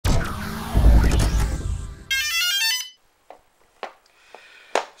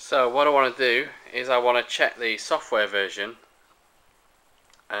So what I want to do is I want to check the software version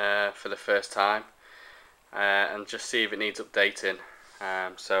for the first time and just see if it needs updating.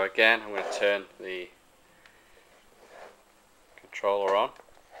 So again, I'm going to turn the controller on.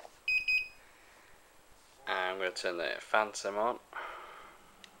 I'm going to turn the Phantom on.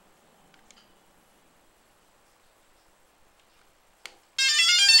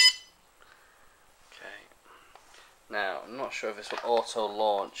 Okay. Now I'm not sure if this will auto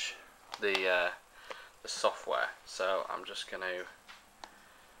launch the software, so I'm just going to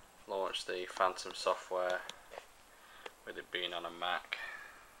launch the Phantom software with it being on a Mac.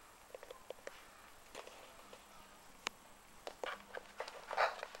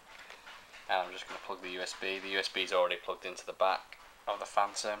 And I'm just going to plug the USB. The USB is already plugged into the back of the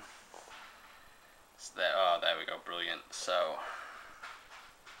Phantom. So there we go, brilliant. So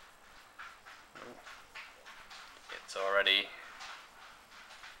it's already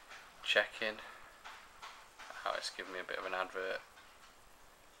checking. Oh, it's giving me a bit of an advert.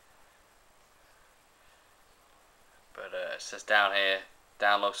 But it says down here,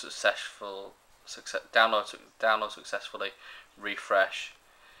 download successfully, refresh.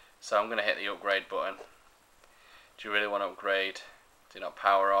 So I'm going to hit the upgrade button. Do you really want to upgrade? Do not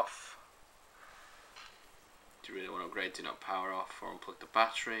power off. Do you really want to upgrade? Do not power off or unplug the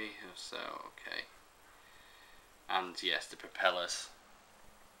battery. So okay. And yes, the propellers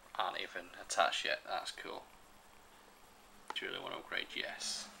aren't even attached yet. That's cool. Do you really want to upgrade?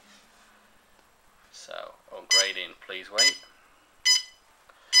 Yes. So upgrading, please wait.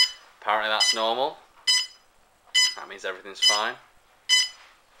 Apparently that's normal. That means everything's fine.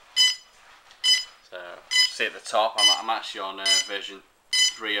 So see at the top, I'm actually on version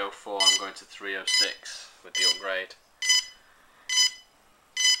 304. I'm going to 306 with the upgrade.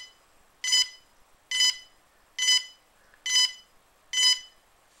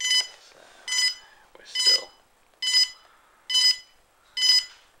 So we're still.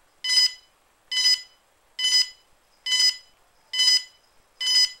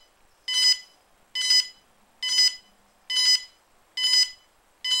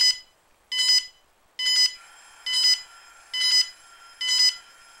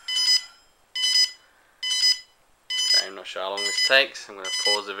 I'm not sure how long this takes. I'm going to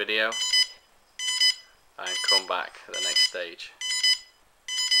pause the video and come back at the next stage.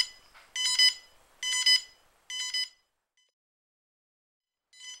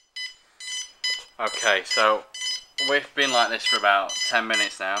 Okay, so we've been like this for about 10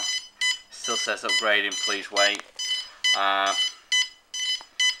 minutes now. It still says upgrading, please wait. My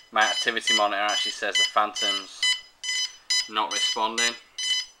activity monitor actually says the Phantom's not responding.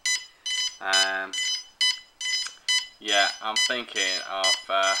 Yeah, I'm thinking of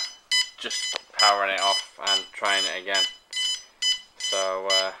just powering it off and trying it again. So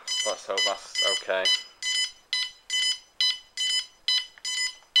let's hope that's okay.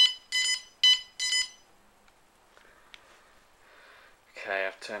 Okay,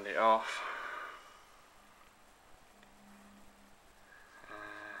 I've turned it off.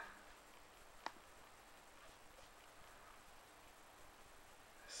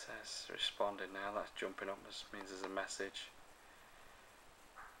 It says responded now. That's jumping up. This means there's a message.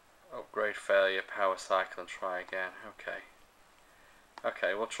 Upgrade failure, power cycle and try again. Okay.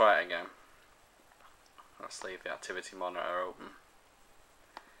 Okay, we'll try it again. Let's leave the activity monitor open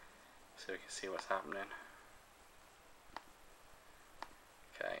so we can see what's happening.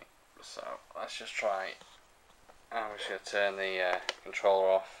 Okay, so let's just try it. I'm just going to turn the controller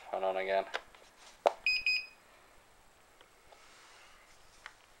off and on again.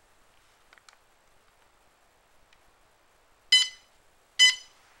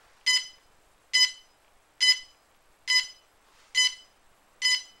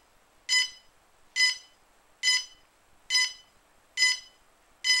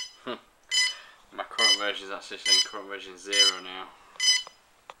 My current version is actually saying current version 0 now.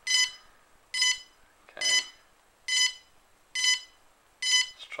 Okay.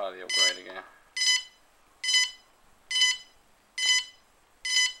 Let's try the upgrade again.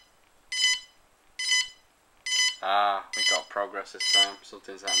 Ah, we got progress this time.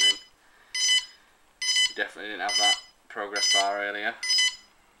 Something's happening. We definitely didn't have that progress bar earlier.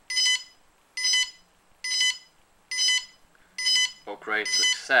 Upgrade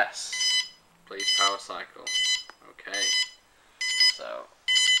success. Please power cycle. Okay. So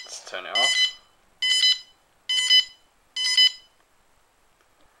let's turn it off.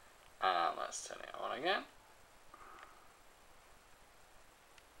 And let's turn it on again.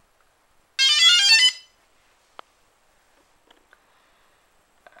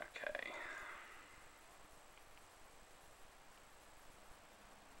 Okay.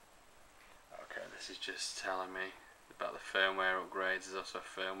 is just telling me about the firmware upgrades. There's also a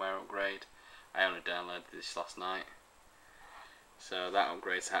firmware upgrade. I only downloaded this last night, so that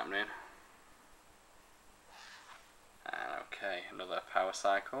upgrade's happening. And okay, another power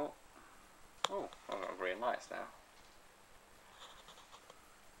cycle. Oh, I've got green lights now.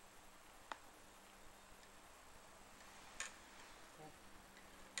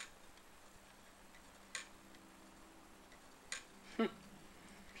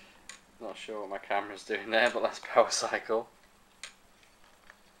 Not sure what my camera's doing there, but that's power cycle.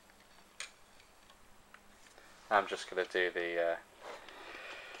 I'm just going to do the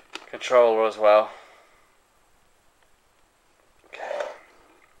controller as well. Okay.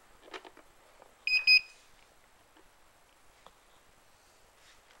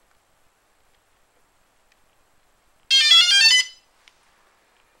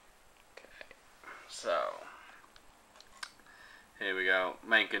 So here we go,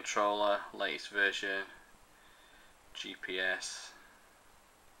 main controller, latest version, GPS,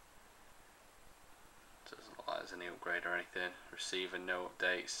 doesn't look like there's any upgrade or anything, receiver no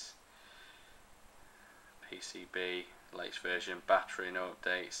updates, PCB, latest version, battery no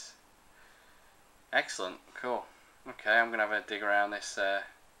updates. Excellent, cool. Okay, I'm going to have a dig around this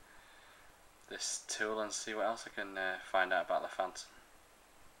this tool and see what else I can find out about the Phantom.